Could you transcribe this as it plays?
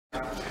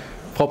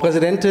Frau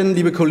Präsidentin,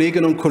 liebe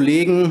Kolleginnen und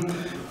Kollegen!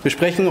 Wir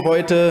sprechen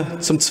heute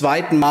zum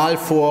zweiten Mal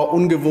vor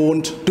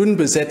ungewohnt dünn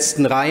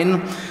besetzten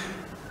Reihen.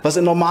 Was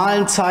in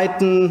normalen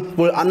Zeiten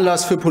wohl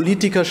Anlass für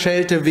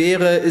Politikerschelte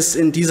wäre, ist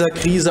in dieser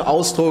Krise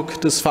Ausdruck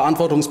des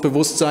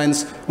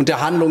Verantwortungsbewusstseins und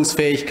der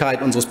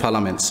Handlungsfähigkeit unseres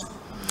Parlaments.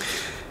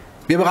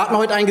 Wir beraten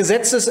heute einen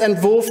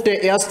Gesetzesentwurf,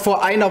 der erst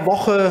vor einer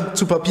Woche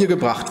zu Papier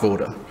gebracht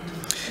wurde.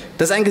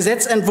 Dass ein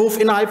Gesetzentwurf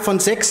innerhalb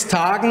von 6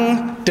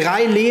 Tagen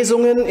 3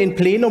 Lesungen in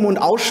Plenum und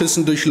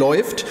Ausschüssen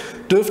durchläuft,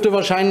 dürfte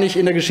wahrscheinlich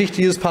in der Geschichte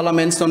dieses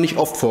Parlaments noch nicht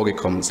oft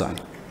vorgekommen sein.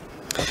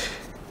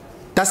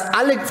 Dass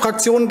alle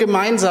Fraktionen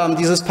gemeinsam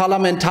dieses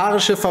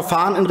parlamentarische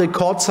Verfahren in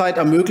Rekordzeit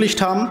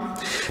ermöglicht haben,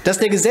 dass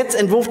der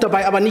Gesetzentwurf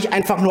dabei aber nicht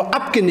einfach nur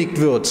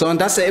abgenickt wird, sondern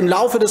dass er im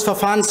Laufe des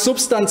Verfahrens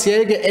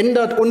substanziell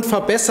geändert und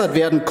verbessert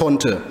werden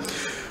konnte.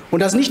 Und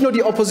dass nicht nur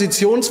die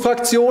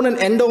Oppositionsfraktionen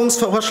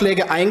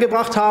Änderungsvorschläge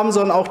eingebracht haben,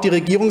 sondern auch die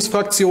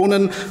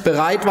Regierungsfraktionen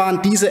bereit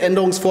waren, diese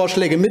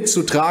Änderungsvorschläge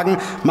mitzutragen,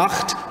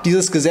 macht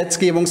dieses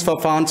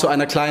Gesetzgebungsverfahren zu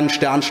einer kleinen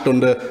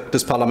Sternstunde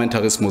des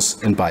Parlamentarismus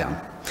in Bayern.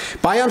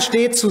 Bayern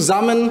steht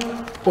zusammen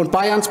und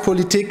Bayerns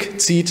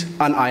Politik zieht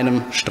an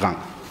einem Strang.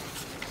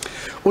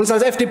 Uns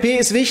als FDP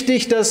ist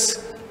wichtig, dass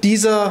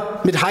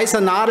dieser mit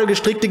heißer Nadel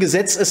gestrickte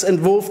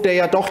Gesetzesentwurf, der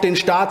ja doch den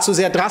Staat zu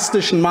sehr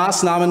drastischen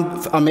Maßnahmen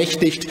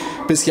ermächtigt,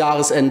 bis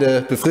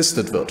Jahresende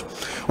befristet wird.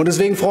 Und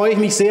deswegen freue ich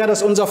mich sehr,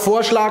 dass unser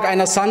Vorschlag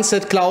einer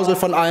Sunset-Klausel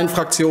von allen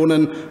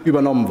Fraktionen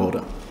übernommen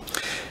wurde.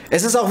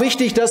 Es ist auch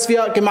wichtig, dass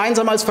wir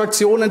gemeinsam als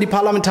Fraktionen die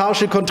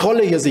parlamentarische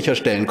Kontrolle hier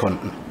sicherstellen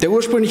konnten. Der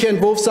ursprüngliche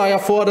Entwurf sah ja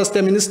vor, dass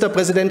der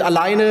Ministerpräsident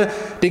alleine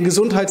den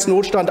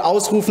Gesundheitsnotstand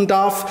ausrufen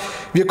darf.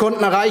 Wir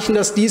konnten erreichen,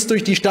 dass dies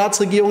durch die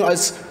Staatsregierung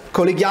als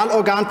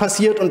Kollegialorgan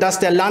passiert und dass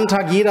der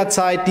Landtag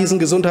jederzeit diesen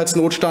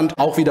Gesundheitsnotstand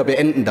auch wieder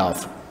beenden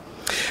darf.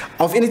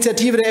 Auf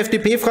Initiative der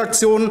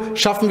FDP-Fraktion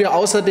schaffen wir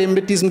außerdem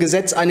mit diesem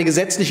Gesetz eine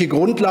gesetzliche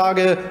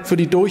Grundlage für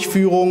die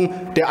Durchführung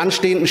der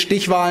anstehenden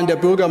Stichwahlen der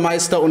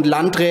Bürgermeister und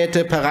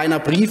Landräte per reiner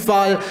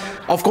Briefwahl.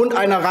 Aufgrund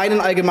einer reinen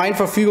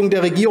Allgemeinverfügung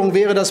der Regierung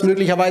wäre das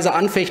möglicherweise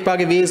anfechtbar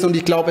gewesen, und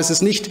ich glaube, es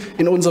ist nicht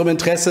in unserem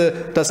Interesse,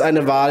 dass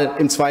eine Wahl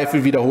im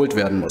Zweifel wiederholt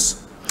werden muss.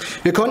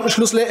 Wir konnten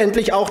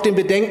schlussendlich auch den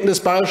Bedenken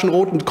des Bayerischen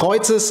Roten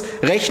Kreuzes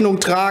Rechnung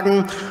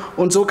tragen,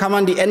 und so kann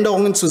man die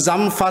Änderungen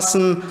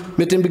zusammenfassen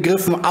mit den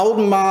Begriffen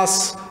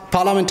Augenmaß,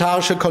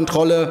 parlamentarische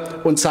Kontrolle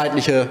und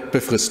zeitliche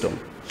Befristung.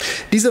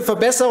 Diese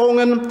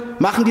Verbesserungen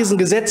machen diesen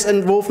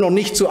Gesetzentwurf noch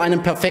nicht zu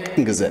einem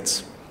perfekten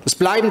Gesetz. Es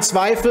bleiben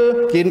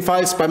Zweifel,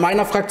 jedenfalls bei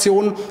meiner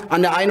Fraktion,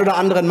 an der einen oder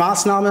anderen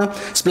Maßnahme.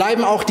 Es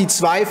bleiben auch die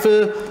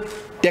Zweifel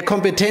der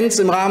Kompetenz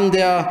im Rahmen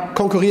der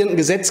konkurrierenden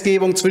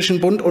Gesetzgebung zwischen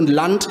Bund und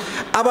Land.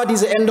 Aber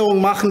diese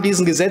Änderungen machen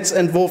diesen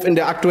Gesetzentwurf in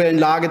der aktuellen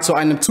Lage zu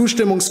einem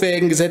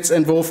zustimmungsfähigen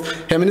Gesetzentwurf.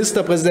 Herr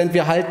Ministerpräsident,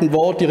 wir halten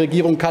Wort. Die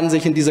Regierung kann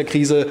sich in dieser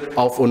Krise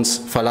auf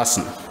uns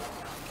verlassen.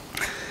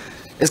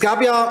 Es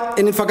gab ja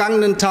in den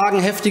vergangenen Tagen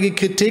heftige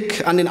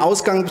Kritik an den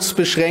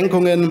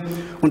Ausgangsbeschränkungen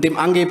und dem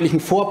angeblichen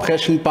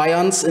Vorpreschen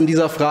Bayerns in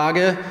dieser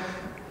Frage.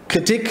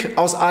 Kritik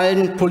aus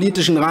allen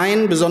politischen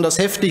Reihen, besonders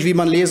heftig, wie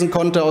man lesen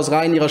konnte, aus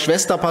Reihen ihrer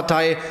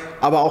Schwesterpartei,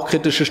 aber auch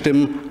kritische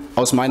Stimmen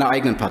aus meiner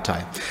eigenen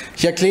Partei.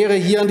 Ich erkläre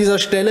hier an dieser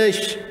Stelle,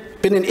 ich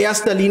bin in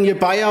erster Linie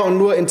Bayer und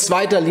nur in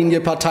zweiter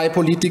Linie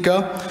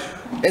Parteipolitiker.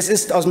 Es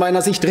ist aus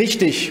meiner Sicht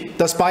richtig,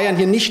 dass Bayern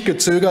hier nicht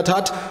gezögert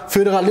hat.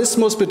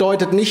 Föderalismus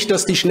bedeutet nicht,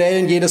 dass die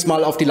Schnellen jedes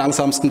Mal auf die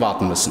Langsamsten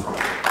warten müssen.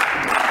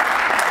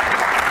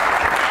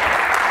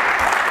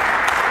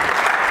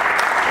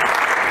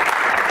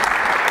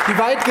 Die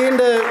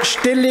weitgehende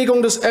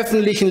Stilllegung des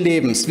öffentlichen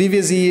Lebens, wie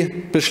wir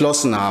sie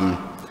beschlossen haben,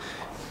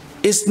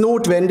 ist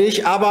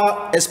notwendig,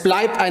 aber es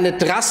bleibt eine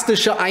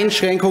drastische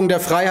Einschränkung der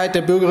Freiheit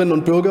der Bürgerinnen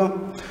und Bürger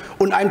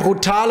und ein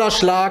brutaler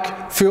Schlag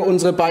für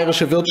unsere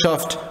bayerische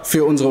Wirtschaft,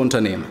 für unsere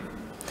Unternehmen.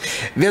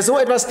 Wer so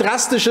etwas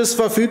Drastisches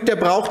verfügt, der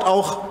braucht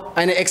auch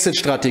eine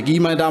Exit-Strategie,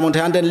 meine Damen und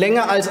Herren, denn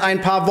länger als ein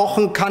paar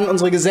Wochen kann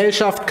unsere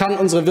Gesellschaft, kann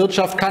unsere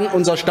Wirtschaft, kann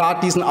unser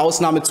Staat diesen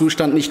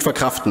Ausnahmezustand nicht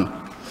verkraften.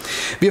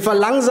 Wir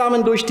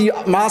verlangsamen durch die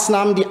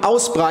Maßnahmen die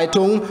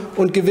Ausbreitung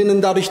und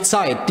gewinnen dadurch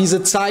Zeit.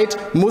 Diese Zeit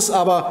muss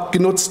aber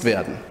genutzt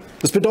werden.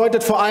 Das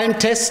bedeutet vor allem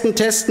testen,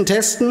 testen,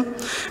 testen.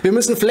 Wir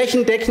müssen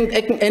flächendeckend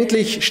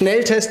endlich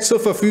Schnelltests zur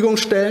Verfügung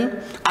stellen.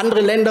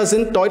 Andere Länder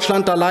sind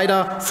Deutschland da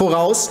leider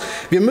voraus.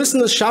 Wir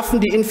müssen es schaffen,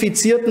 die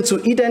Infizierten zu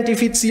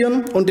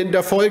identifizieren und in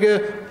der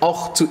Folge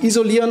auch zu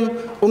isolieren,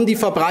 um die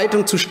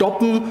Verbreitung zu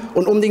stoppen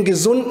und um den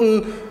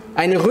Gesunden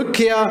eine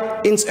Rückkehr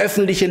ins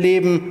öffentliche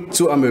Leben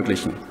zu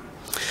ermöglichen.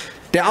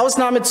 Der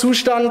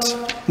Ausnahmezustand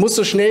muss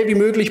so schnell wie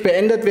möglich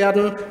beendet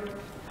werden.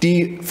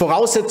 Die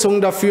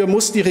Voraussetzungen dafür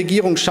muss die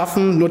Regierung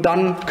schaffen. Nur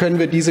dann können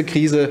wir diese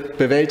Krise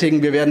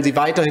bewältigen. Wir werden Sie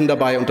weiterhin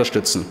dabei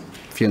unterstützen.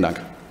 Vielen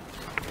Dank.